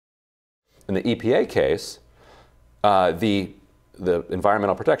in the EPA case, the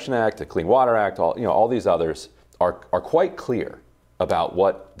Environmental Protection Act, the Clean Water Act, all these others are quite clear about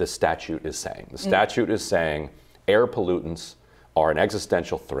what the statute is saying. The statute is saying air pollutants are an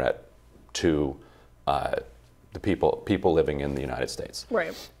existential threat to the people living in the United States.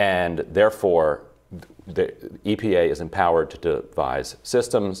 Right. And therefore, the EPA is empowered to devise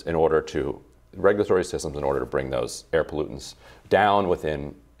regulatory systems in order to bring those air pollutants down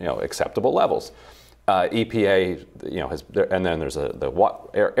within acceptable levels. EPA, and then there's the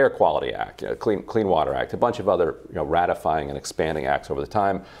Air Quality Act, Clean Water Act, a bunch of other ratifying and expanding acts over the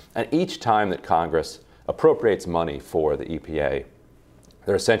time. And each time that Congress appropriates money for the EPA,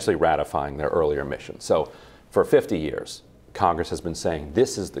 they're essentially ratifying their earlier mission. So for 50 years, Congress has been saying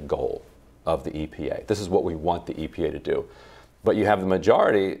this is the goal of the EPA. This is what we want the EPA to do. But you have the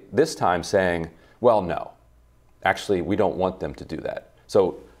majority this time saying, well, no, actually, we don't want them to do that.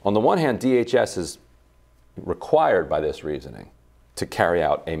 So on the one hand, DHS is required by this reasoning to carry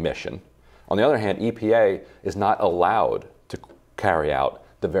out a mission. On the other hand, EPA is not allowed to carry out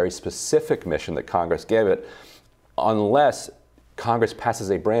the very specific mission that Congress gave it unless Congress passes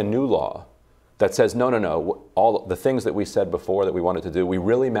a brand new law that says, no, all the things that we said before that we wanted to do, we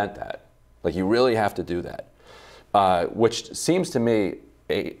really meant that. Like, you really have to do that. Which seems to me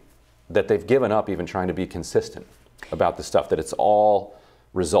that they've given up even trying to be consistent about the stuff, that it's all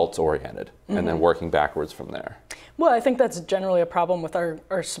results oriented and then working backwards from there. Well, I think that's generally a problem with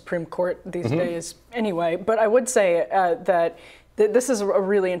our Supreme Court these days anyway. But I would say that this is a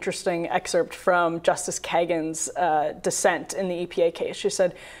really interesting excerpt from Justice Kagan's dissent in the EPA case. She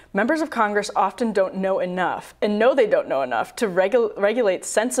said, members of Congress often don't know enough and know they don't know enough to regulate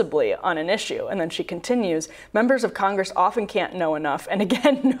sensibly on an issue. And then she continues, members of Congress often can't know enough, and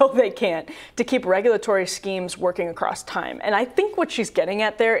again, know they can't, to keep regulatory schemes working across time. And I think what she's getting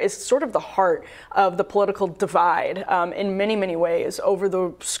at there is sort of the heart of the political divide in many, many ways over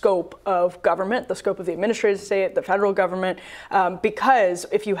the scope of government, the scope of the administrative state, the federal government, because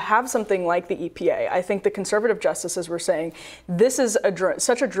if you have something like the EPA, I think the conservative justices were saying, this is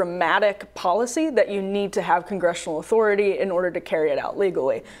such a dramatic policy that you need to have congressional authority in order to carry it out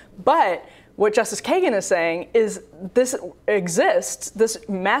legally. But what Justice Kagan is saying is this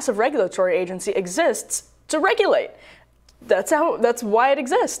massive regulatory agency exists to regulate. That's why it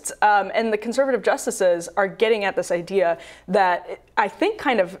exists. And the conservative justices are getting at this idea that I think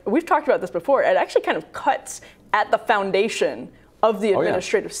we've talked about this before, it actually kind of cuts at the foundation of the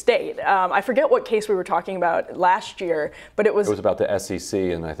administrative state. I forget what case we were talking about last year, but it was about the SEC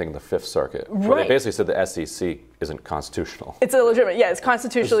and I think the Fifth Circuit. Right. Where they basically said the SEC isn't constitutional. It's illegitimate. Yeah, it's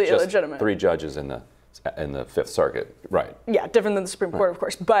constitutionally illegitimate. 3 judges in the Fifth Circuit, right? Yeah, different than the Supreme Court, of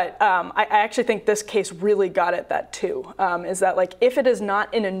course. But I actually think this case really got at that too. Is that if it is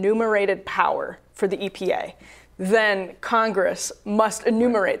not an enumerated power for the EPA, then Congress must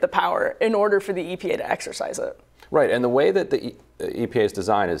enumerate the power in order for the EPA to exercise it. Right, and the way that the EPA is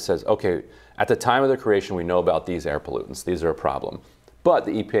designed, it says, okay, at the time of the creation, we know about these air pollutants. These are a problem. But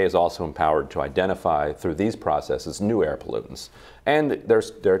the EPA is also empowered to identify through these processes new air pollutants. And there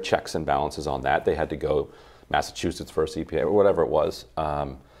are checks and balances on that. They had to go Massachusetts first EPA, or whatever it was.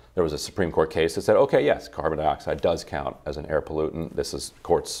 There was a Supreme Court case that said, okay, yes, carbon dioxide does count as an air pollutant.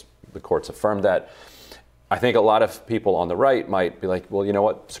 The courts affirmed that. I think a lot of people on the right might be like, well, you know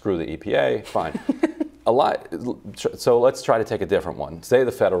what, screw the EPA, fine. So let's try to take a different one. Say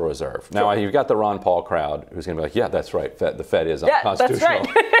the Federal Reserve. Now, you've got the Ron Paul crowd who's going to be like, yeah, that's right, the Fed is unconstitutional.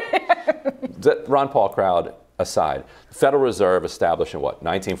 That's right. Ron Paul crowd aside, the Federal Reserve established in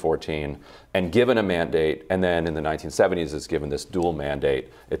 1914 and given a mandate, and then in the 1970s is given this dual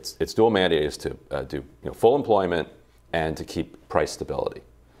mandate. Its dual mandate is to do full employment and to keep price stability.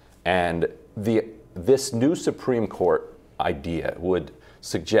 And this new Supreme Court idea would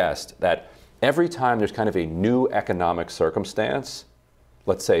suggest that every time there's kind of a new economic circumstance,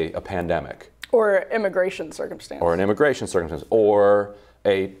 let's say a pandemic. Or immigration circumstance. Or an immigration circumstance. Or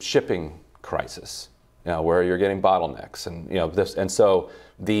a shipping crisis, where you're getting bottlenecks. And so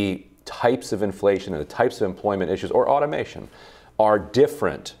the types of inflation and the types of employment issues, or automation, are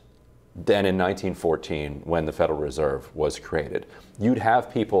different than in 1914 when the Federal Reserve was created. You'd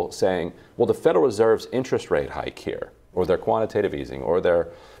have people saying, well, the Federal Reserve's interest rate hike here, or their quantitative easing, or their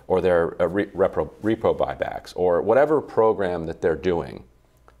repo buybacks, or whatever program that they're doing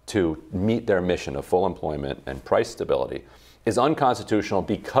to meet their mission of full employment and price stability is unconstitutional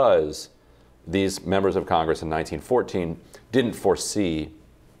because these members of Congress in 1914 didn't foresee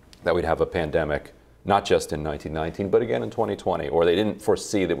that we'd have a pandemic, not just in 1919, but again in 2020, or they didn't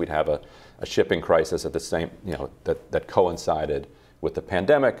foresee that we'd have a shipping crisis at the same, that coincided with the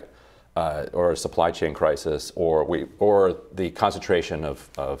pandemic. or a supply chain crisis, or the concentration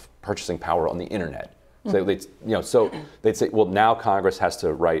of purchasing power on the internet. So they'd say, well, now Congress has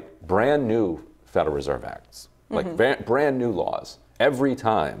to write brand new Federal Reserve Acts, like brand new laws every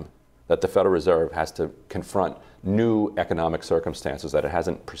time that the Federal Reserve has to confront new economic circumstances that it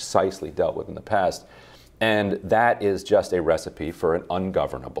hasn't precisely dealt with in the past. And that is just a recipe for an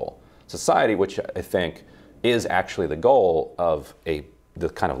ungovernable society, which I think is actually the goal of the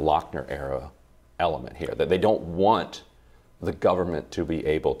kind of Lochner era element here, that they don't want the government to be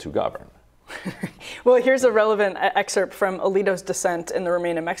able to govern. Well, here's a relevant excerpt from Alito's dissent in the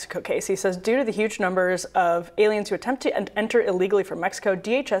Remain in Mexico case. He says, due to the huge numbers of aliens who attempt to enter illegally from Mexico,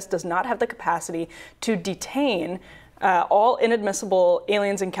 DHS does not have the capacity to detain all inadmissible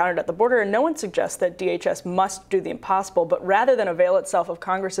aliens encountered at the border, and no one suggests that DHS must do the impossible, but rather than avail itself of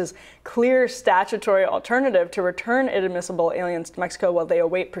Congress's clear statutory alternative to return inadmissible aliens to Mexico while they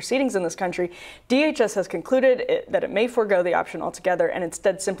await proceedings in this country, DHS has concluded that it may forego the option altogether and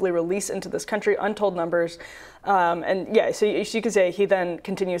instead simply release into this country untold numbers. So you could say he then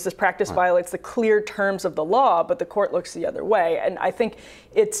continues, this practice violates the clear terms of the law, but the court looks the other way. And I think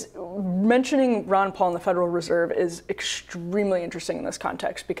it's mentioning Ron Paul and the Federal Reserve is extremely interesting in this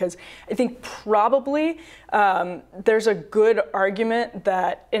context, because I think probably there's a good argument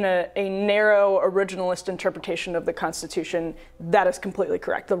that in a narrow originalist interpretation of the Constitution, that is completely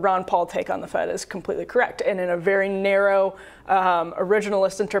correct. The Ron Paul take on the Fed is completely correct. And in a very narrow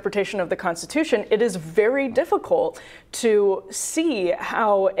originalist interpretation of the Constitution, it is very difficult to see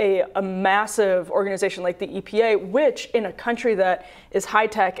how a massive organization like the EPA, which in a country that is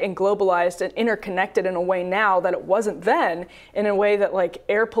high-tech and globalized and interconnected in a way now that it wasn't then, in a way that like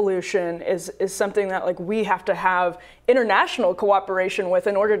air pollution is something that like we have to have international cooperation with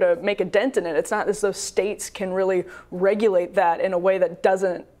in order to make a dent in it. It's not as though states can really regulate that in a way that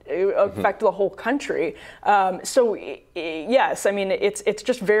doesn't affect the whole country. So yes, I mean, it's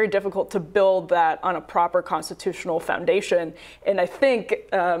just very difficult to build that on a proper constitutional foundation. And I think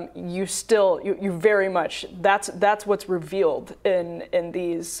you very much, that's what's revealed in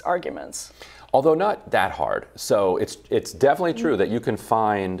these arguments. Although not that hard. So it's definitely true that you can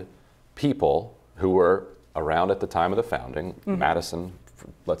find people who were around at the time of the founding, Madison,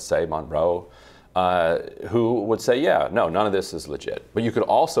 let's say, Monroe, who would say, yeah, no, none of this is legit. But you could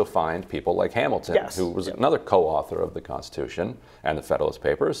also find people like Hamilton, who was another co-author of the Constitution and the Federalist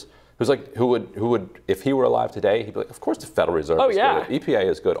Papers, who would, if he were alive today, he'd be like, of course the Federal Reserve is good, EPA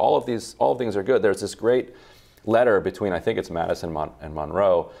is good, all of things are good. There's this great letter between, I think it's Madison and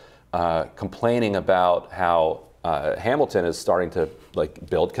Monroe, complaining about how Hamilton is starting to like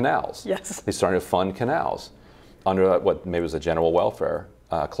build canals. Yes. He's starting to fund canals under what maybe was a general welfare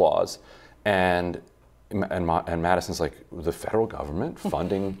clause. And Madison's like, the federal government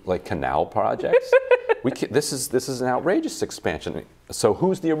funding like canal projects? This is an outrageous expansion. So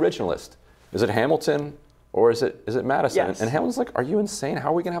who's the originalist? Is it Hamilton or is it Madison? Yes. And Hamilton's like, are you insane? How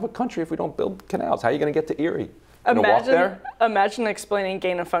are we going to have a country if we don't build canals? How are you going to get to Erie? Imagine explaining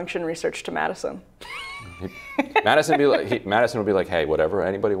gain of function research to Madison. Madison would be like, hey, whatever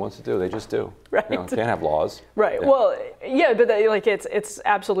anybody wants to do, they just do. Right. You can't have laws. Right. Yeah. Well, yeah, but it's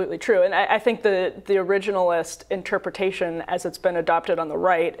absolutely true, and I think the originalist interpretation, as it's been adopted on the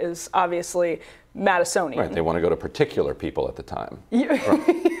right, is obviously Madisonian. Right. They want to go to particular people at the time.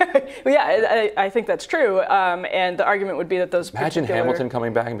 Yeah, I think that's true, and the argument would be that those. Imagine Hamilton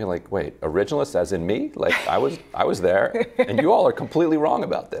coming back and being like, "Wait, originalists as in me? Like I was there, and you all are completely wrong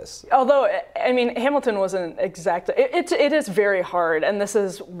about this." Although, I mean, Hamilton wasn't exactly. It is very hard, and this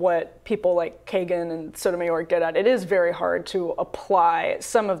is what people like Kagan and Sotomayor get at. It is very hard to apply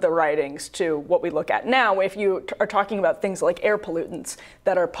some of the writings to what we look at now. If you are talking about things like air pollutants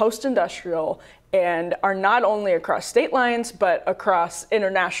that are post-industrial and are not only across state lines, but across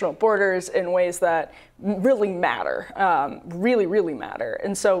international borders in ways that really matter, really matter.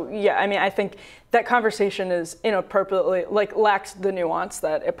 And so, yeah, I mean, I think that conversation is inappropriately, lacks the nuance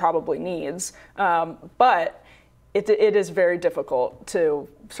that it probably needs. But it is very difficult to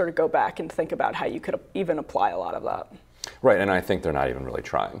sort of go back and think about how you could even apply a lot of that. Right, and I think they're not even really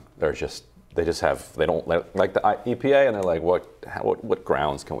trying. They don't like the EPA, and they're like, what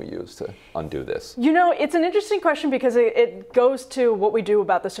grounds can we use to undo this? You know, it's an interesting question because it goes to what we do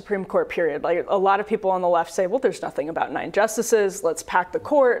about the Supreme Court period. Like a lot of people on the left say, well, there's nothing about 9 justices. Let's pack the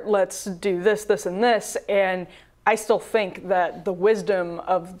court. Let's do this, this, and this. And I still think that the wisdom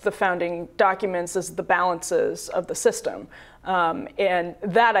of the founding documents is the balances of the system. And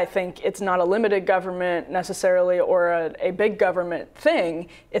that, I think, it's not a limited government necessarily or a big government thing.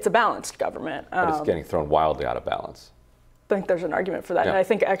 It's a balanced government. But it's getting thrown wildly out of balance. think there's an argument for that. Yeah. And I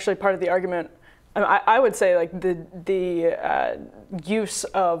think actually part of the argument, I would say like the use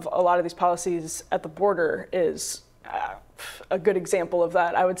of a lot of these policies at the border is a good example of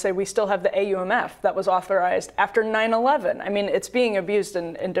that. I would say we still have the AUMF that was authorized after 9/11. I mean, it's being abused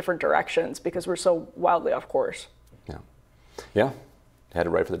in different directions because we're so wildly off course. Yeah. Yeah.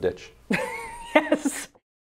 Headed right for the ditch.